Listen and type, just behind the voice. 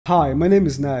Hi, my name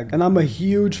is Nag, and I'm a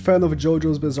huge fan of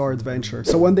JoJo's Bizarre Adventure.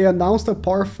 So when they announced a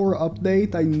Part 4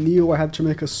 update, I knew I had to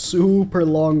make a super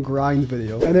long grind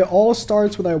video. And it all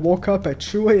starts when I woke up at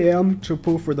 2 AM to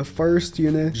pull for the first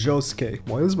unit, Josuke.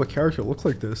 Why does my character look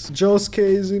like this? Josuke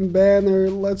is in banner,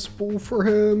 let's pull for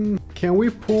him. Can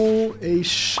we pull a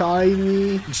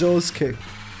shiny Josuke?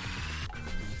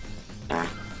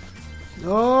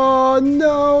 Oh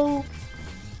no!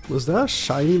 Was that a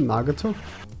shiny Nagato?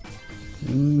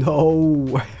 No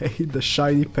way, the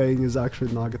shiny pain is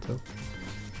actually Nagato.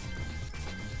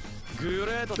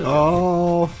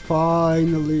 Oh,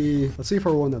 finally. Let's see if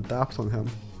I want to adapt on him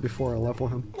before I level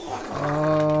him.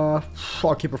 I'll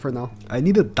keep it for now. I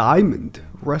need a diamond.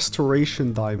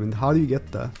 Restoration diamond. How do you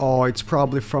get that? Oh, it's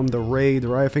probably from the raid,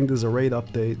 right? I think there's a raid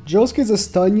update. Josuke is a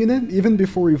stun unit even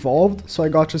before evolved, so I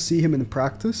got to see him in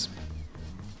practice.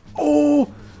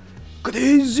 Oh,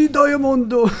 crazy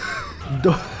diamond.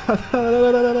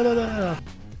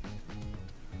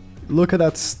 Look at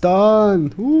that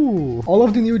stun. Ooh. All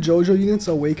of the new JoJo units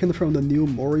awakened from the new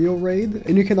Morio raid,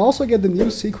 and you can also get the new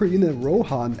secret unit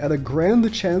Rohan at a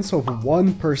grand chance of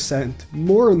 1%.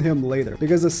 More on him later,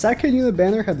 because the second unit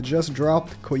banner had just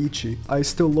dropped Koichi. I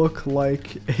still look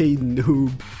like a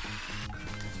noob.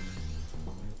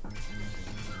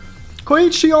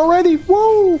 Koichi already?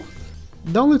 Whoa!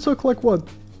 That only took like what?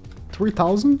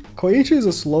 3,000? Koichi is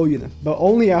a slow unit, but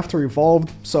only after evolved,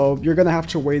 so you're gonna have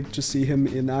to wait to see him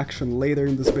in action later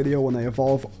in this video when I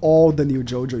evolve all the new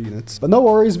JoJo units. But no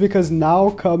worries, because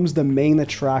now comes the main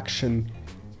attraction,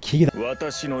 Kira.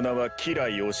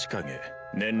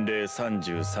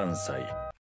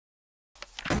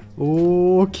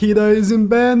 Oh, Kira is in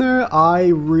banner. I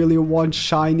really want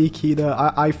shiny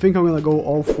Kira. I think I'm gonna go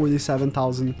all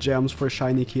 47,000 gems for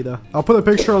shiny Kira. I'll put a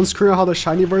picture on screen of how the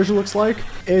shiny version looks like.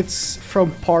 It's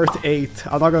from part 8.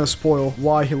 I'm not gonna spoil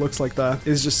why he looks like that.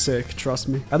 It's just sick, trust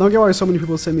me. I don't get why so many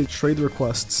people send me trade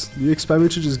requests. Do you expect me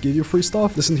to just give you free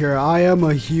stuff? Listen here, I am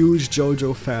a huge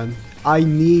JoJo fan. I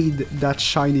need that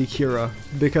shiny Kira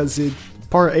because it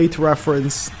Part 8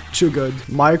 reference, too good.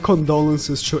 My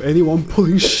condolences to anyone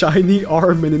pulling shiny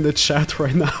Armin in the chat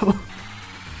right now.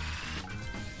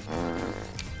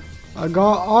 I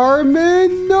got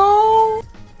Armin, no!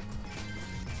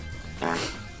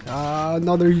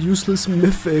 Another useless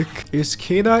mythic. Is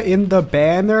Kira in the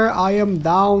banner? I am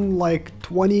down like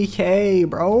 20k,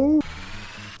 bro.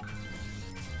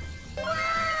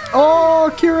 Oh,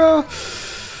 Kira!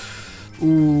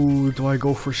 Ooh, do I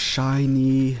go for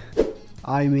shiny?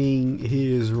 I mean,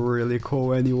 he is really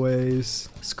cool anyways.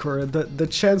 Screw it. The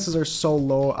chances are so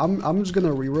low. I'm just gonna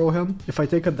reroll him. If I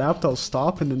take adapt, I'll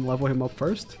stop and then level him up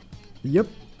first. Yep.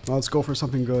 Let's go for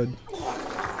something good.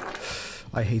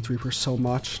 I hate Reaper so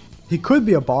much. He could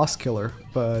be a boss killer,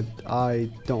 but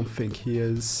I don't think he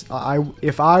is.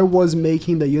 If I was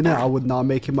making the unit, I would not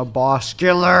make him a boss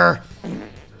killer.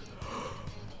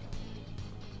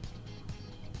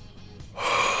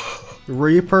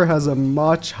 Reaper has a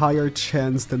much higher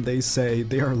chance than they say.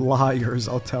 They are liars,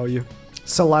 I'll tell you.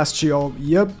 Celestial,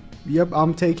 yep,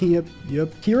 I'm taking it,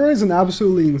 yep. Kira is an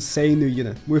absolutely insane new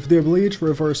unit, with the ability to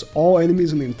reverse all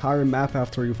enemies on the entire map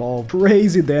after evolve.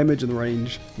 Crazy damage and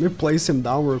range. Let me place him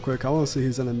down real quick, I want to see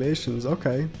his animations,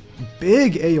 okay.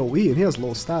 Big AoE, and he has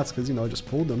low stats, because, you know, I just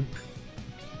pulled him.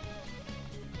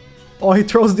 Oh, he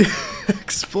throws the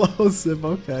explosive,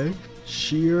 okay.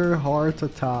 Sheer heart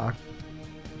attack.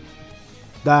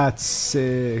 That's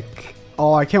sick.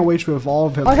 Oh, I can't wait to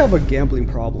evolve him. I have a gambling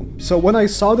problem. So when I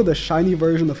saw that the shiny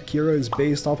version of Kira is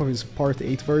based off of his part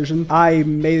 8 version, I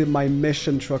made it my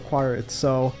mission to acquire it.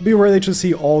 So be ready to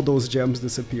see all those gems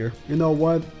disappear. You know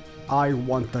what? I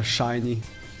want the shiny.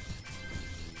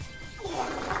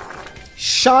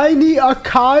 Shiny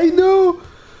Akainu?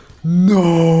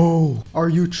 No! Are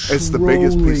you trolling? It's the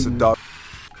biggest piece of dog.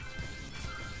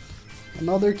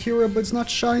 Another Kira, but it's not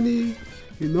shiny.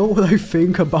 You know what I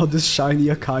think about this shiny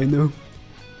Akainu?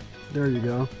 There you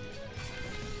go.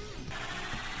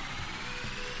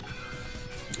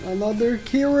 Another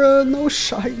Kira, no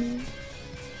shiny.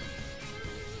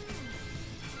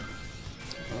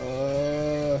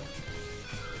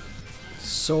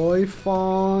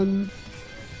 Soifon.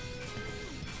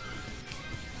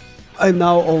 I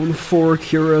now own 4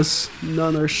 Kiras.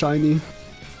 None are shiny.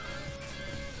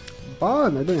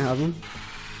 Bon, I didn't have him.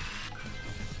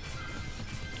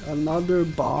 Another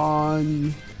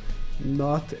Bond.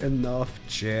 Not enough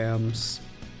gems.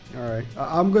 Alright,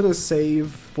 I'm gonna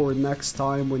save for next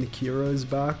time when Kira is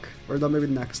back. Or not maybe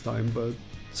next time, but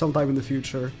sometime in the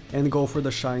future. And go for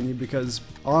the shiny, because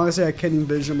honestly I can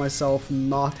envision myself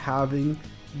not having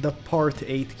the part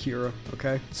 8 Kira,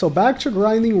 okay? So back to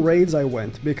grinding raids I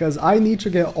went, because I need to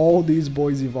get all these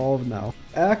boys evolved now.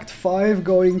 Act 5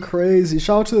 going crazy.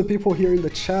 Shout out to the people here in the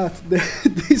chat.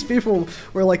 These people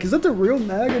were like, is that the real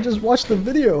Nag? I just watched the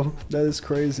video. That is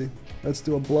crazy. Let's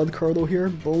do a blood curdle here.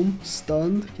 Boom.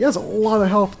 Stunned. He has a lot of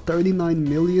health. 39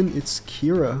 million. It's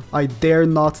Kira. I dare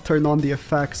not turn on the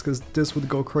effects because this would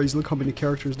go crazy. Look how many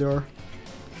characters there are.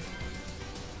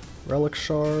 Relic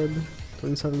Shard.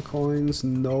 27 coins.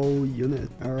 No unit.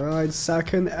 Alright.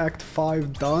 Second Act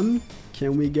 5 done.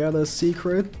 Can we get a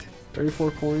secret?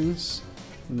 34 coins.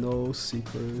 No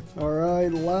secret.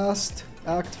 Alright. Last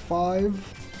Act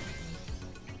 5.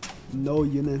 No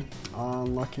unit.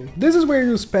 Unlucky. This is where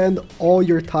you spend all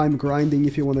your time grinding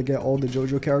if you want to get all the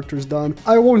JoJo characters done.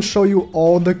 I won't show you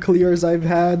all the clears I've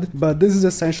had, but this is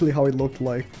essentially how it looked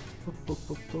like.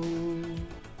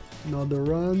 Another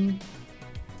run.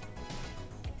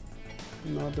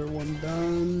 Another one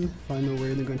done. Final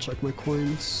raid, I'm gonna check my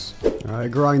coins. I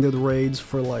grinded raids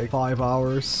for like 5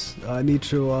 hours. I need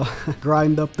to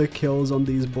grind up the kills on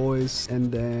these boys,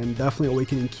 and then definitely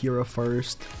awakening Kira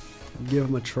first. Give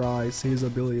him a try, see his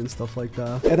ability and stuff like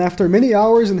that. And after many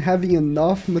hours and having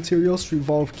enough materials to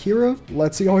evolve Kira,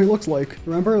 let's see how he looks like.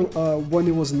 Remember when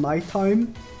it was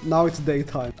nighttime? Now it's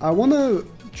daytime. I want to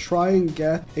try and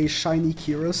get a shiny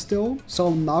Kira still, so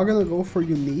I'm not gonna go for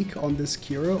unique on this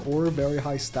Kira or very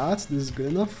high stats. This is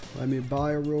good enough. Let me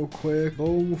buy real quick.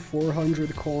 Boom,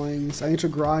 400 coins. I need to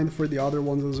grind for the other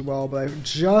ones as well, but I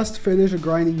just finished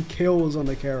grinding kills on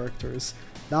the characters.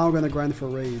 Now I'm gonna grind for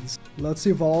raids. Let's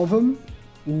evolve him.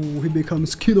 Ooh, he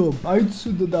becomes Kido. Bites to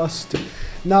the dust.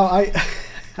 Now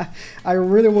I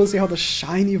really want to see how the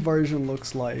shiny version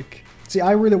looks like. See,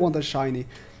 I really want the shiny.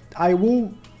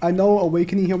 I know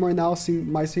awakening him right now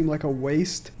might seem like a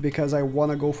waste because I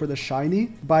want to go for the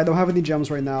shiny, but I don't have any gems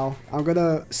right now. I'm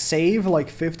gonna save like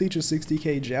 50 to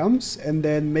 60k gems and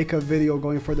then make a video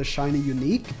going for the shiny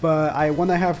unique, but I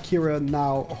want to have Kira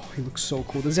now. Oh, he looks so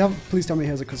cool. Does he have, please tell me he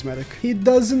has a cosmetic. He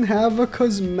doesn't have a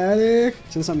cosmetic.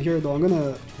 Since I'm here though, I'm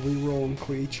gonna reroll on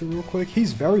Koichi real quick.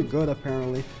 He's very good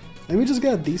apparently. Let me just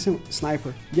get a decent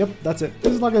sniper. Yep, that's it.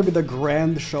 This is not gonna be the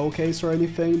grand showcase or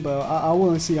anything, but I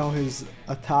want to see how his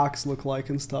attacks look like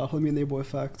and stuff. Let me enable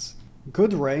effects.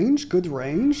 Good range,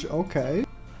 okay.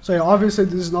 So yeah, obviously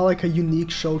this is not like a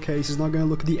unique showcase. It's not gonna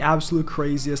look the absolute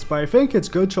craziest, but I think it's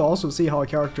good to also see how a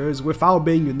character is without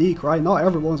being unique, right? Not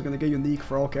everyone's gonna get unique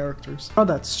for all characters. Oh,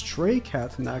 that stray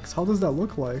cat next. How does that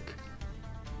look like?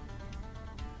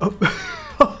 Oh,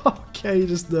 okay,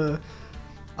 just out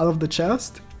of the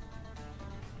chest.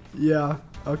 Yeah,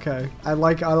 okay. I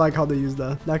like how they use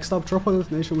that. Next up, triple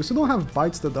detonation. We still don't have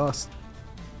bites the dust.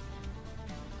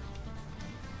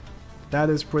 That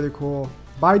is pretty cool.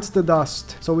 Bites the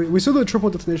dust. So we still do triple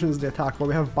detonation as the attack, but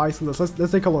we have bites the dust.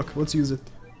 Let's take a look. Let's use it.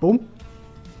 Boom.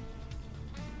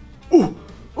 Ooh.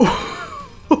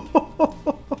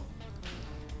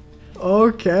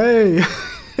 Okay.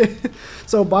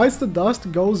 So bites the dust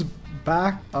goes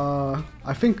back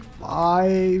I think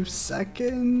 5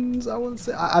 seconds, I would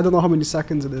say. I don't know how many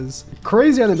seconds it is.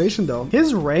 Crazy animation though.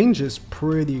 His range is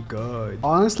pretty good.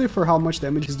 Honestly, for how much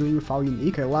damage he's doing without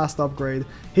unique. Okay, last upgrade.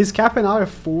 He's capping out at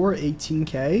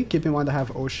 418k. Keep in mind I have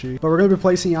Oshi. But we're going to be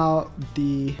placing out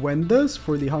the Wendas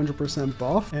for the 100%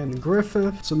 buff and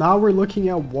Griffith. So now we're looking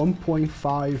at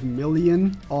 1.5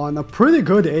 million on a pretty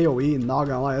good AoE, not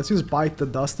gonna lie. Let's just bite the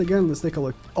dust again. Let's take a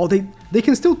look. Oh, they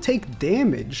can still take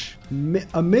damage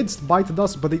amidst bite the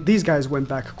dust, but these guys went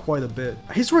back quite a bit.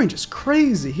 His range is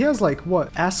crazy. He has like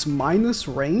what, S-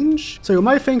 range? So you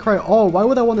might think, right, oh, why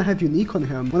would I want to have unique on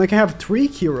him when I can have 3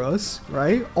 Kiras,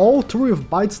 right? All 3 of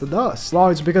bites the dust. Well,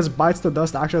 it's because bites the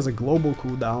dust actually has a global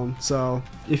cooldown. So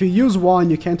if you use one,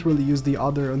 you can't really use the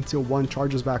other until one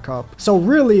charges back up. So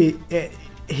really,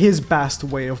 his best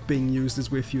way of being used is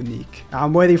with unique.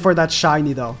 I'm waiting for that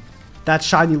shiny though. That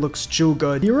shiny looks too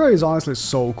good. Kira is honestly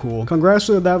so cool. Congrats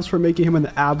to the devs for making him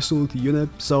an absolute unit.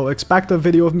 So expect a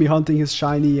video of me hunting his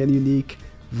shiny and unique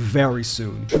very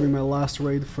soon. Should be my last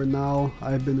raid for now.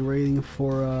 I've been raiding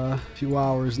for a few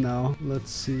hours now.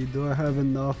 Let's see, do I have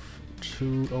enough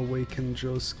to awaken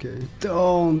Josuke?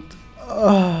 Don't.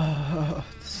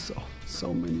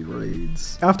 So many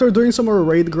raids. After doing some more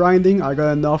raid grinding, I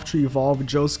got enough to evolve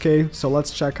Josuke, so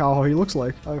let's check out how he looks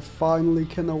like. I finally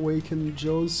can awaken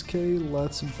Josuke.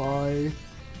 Let's buy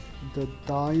the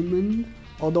diamond.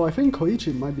 Although I think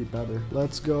Koichi might be better.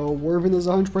 Let's go. Worthiness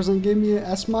 100% gave me an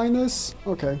S-.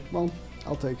 Okay, well,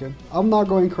 I'll take it. I'm not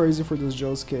going crazy for this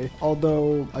Josuke,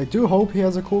 although I do hope he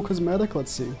has a cool cosmetic.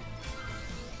 Let's see.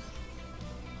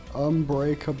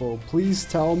 Unbreakable. Please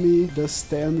tell me the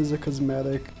stand is a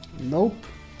cosmetic. Nope.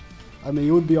 I mean,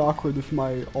 it would be awkward with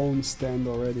my own stand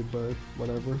already, but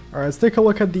whatever. Alright, let's take a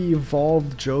look at the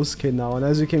evolved Josuke now. And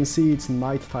as you can see, it's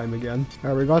nighttime again.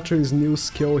 Alright, we got his new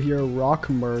skill here, Rock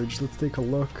Merge. Let's take a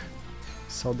look.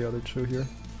 Saw the other two here.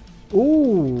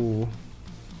 Ooh!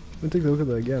 Let me take a look at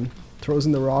that again. Throws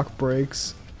in the rock,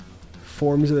 breaks,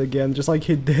 forms it again, just like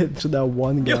he did to that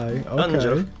one guy.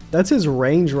 Okay. That's his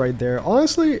range right there.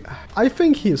 Honestly, I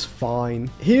think he's fine.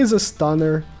 He is a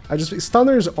stunner.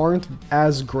 Stunners aren't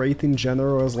as great in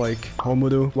general as like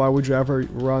Homudu. Why would you ever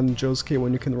run Josuke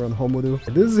when you can run Homudu?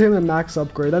 This is him at max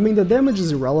upgrade. I mean, the damage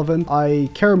is irrelevant. I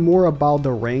care more about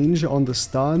the range on the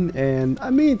stun, and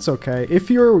I mean, it's okay. If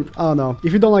you're, I don't know,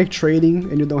 if you don't like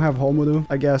trading and you don't have Homudu,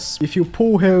 I guess if you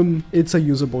pull him, it's a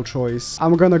usable choice.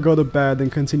 I'm gonna go to bed and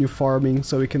continue farming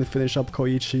so we can finish up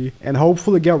Koichi and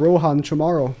hopefully get Rohan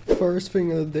tomorrow. First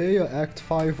thing of the day, Act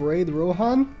 5 raid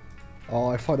Rohan. Oh,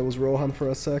 I thought it was Rohan for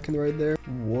a second right there.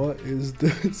 What is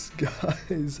this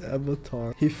guy's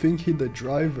avatar? He think he the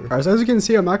driver. Alright, so as you can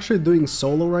see, I'm actually doing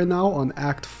solo right now on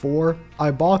Act 4.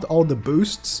 I bought all the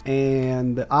boosts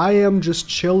and I am just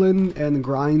chilling and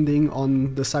grinding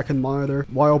on the second monitor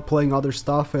while playing other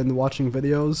stuff and watching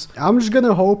videos. I'm just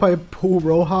gonna hope I pull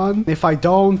Rohan. If I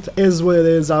don't, is what it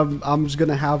is. I'm just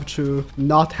gonna have to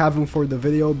not have him for the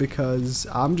video because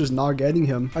I'm just not getting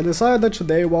him. I decided that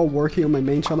today while working on my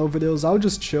main channel videos, I'll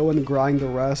just chill and grind the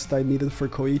rest I needed for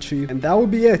Koichi, and that would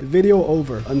be it. Video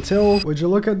over. Until, would you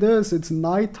look at this, it's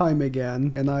nighttime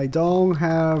again, and I don't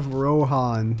have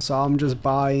Rohan, so I'm just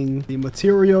buying the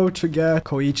material to get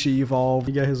Koichi evolved,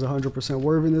 to get his 100%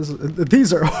 worthiness.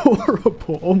 These are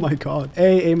horrible. Oh my god.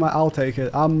 I'll take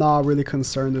it. I'm not really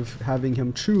concerned of having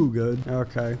him too good.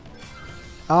 Okay.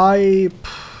 I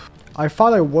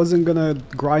thought I wasn't gonna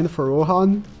grind for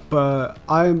Rohan, but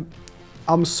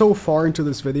I'm so far into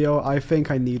this video, I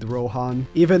think I need Rohan.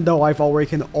 Even though I've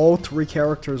awakened all 3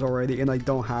 characters already and I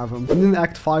don't have them. I'm in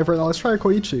Act 5 right now. Let's try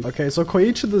Koichi. Okay, so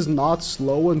Koichi does not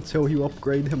slow until you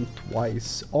upgrade him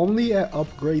twice. Only at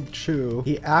upgrade 2,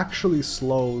 he actually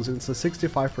slows. It's a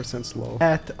 65% slow.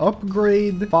 At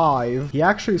upgrade 5, he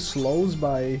actually slows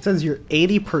by, it says here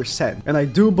 80%. And I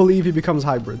do believe he becomes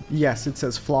hybrid. Yes, it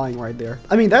says flying right there.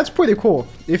 I mean, that's pretty cool.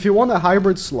 If you want a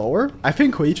hybrid slower, I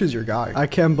think Koichi is your guy. I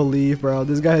can't believe, bro.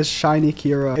 This guy has shiny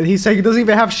Kira. And he's saying he doesn't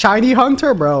even have shiny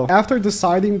Hunter, bro. After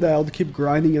deciding that I'll keep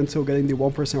grinding until getting the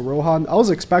 1% Rohan, I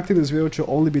was expecting this video to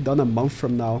only be done a month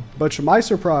from now. But to my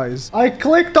surprise, I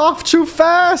clicked off too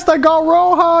fast. I got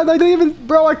Rohan. I didn't even,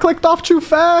 bro, I clicked off too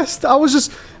fast. I was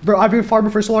just, bro, I've been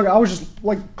farming for so long. I was just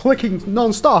like clicking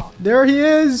non-stop. There he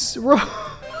is.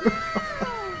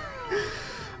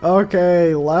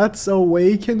 Okay, let's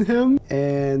awaken him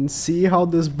and see how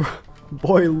this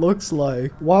boy looks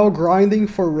like. While grinding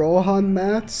for Rohan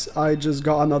mats, I just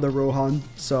got another Rohan,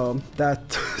 so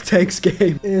that takes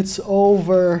game. It's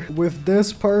over. With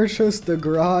this purchase, the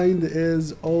grind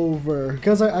is over.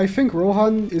 Because I think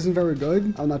Rohan isn't very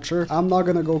good. I'm not sure. I'm not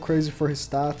gonna go crazy for his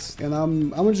stats, and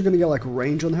I'm just gonna get like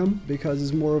range on him because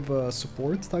it's more of a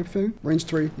support type thing. Range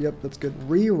 3, yep, that's good.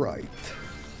 Rewrite.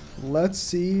 Let's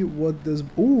see what this...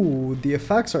 Ooh, the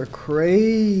effects are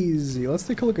crazy. Let's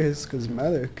take a look at his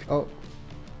cosmetic. Oh.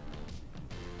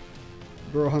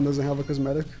 Rohan doesn't have a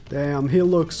cosmetic. Damn, he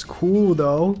looks cool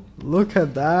though. Look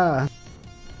at that. He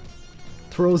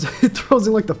throws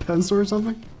in like the pencil or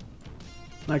something.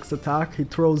 Next attack, he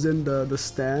throws in the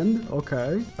stand.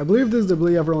 Okay. I believe this is the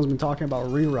ability everyone's been talking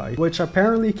about, Rewrite, which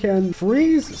apparently can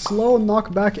freeze, slow,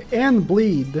 knock back, and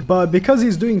bleed. But because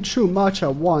he's doing too much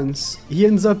at once, he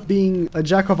ends up being a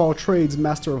jack of all trades,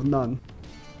 master of none.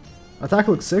 Attack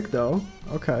looks sick though.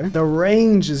 Okay. The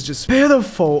range is just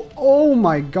pitiful. Oh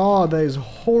my god, that is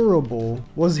horrible.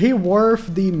 Was he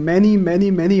worth the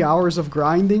many hours of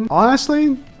grinding?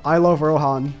 Honestly, I love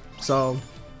Rohan, so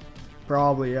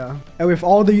probably, yeah. And with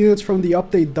all the units from the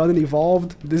update done and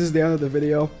evolved, this is the end of the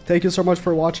video. Thank you so much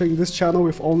for watching. This channel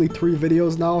with only 3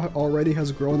 videos now already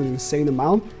has grown an insane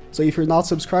amount. So if you're not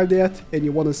subscribed yet and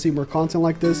you want to see more content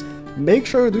like this, make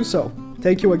sure to do so.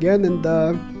 Thank you again and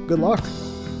good luck.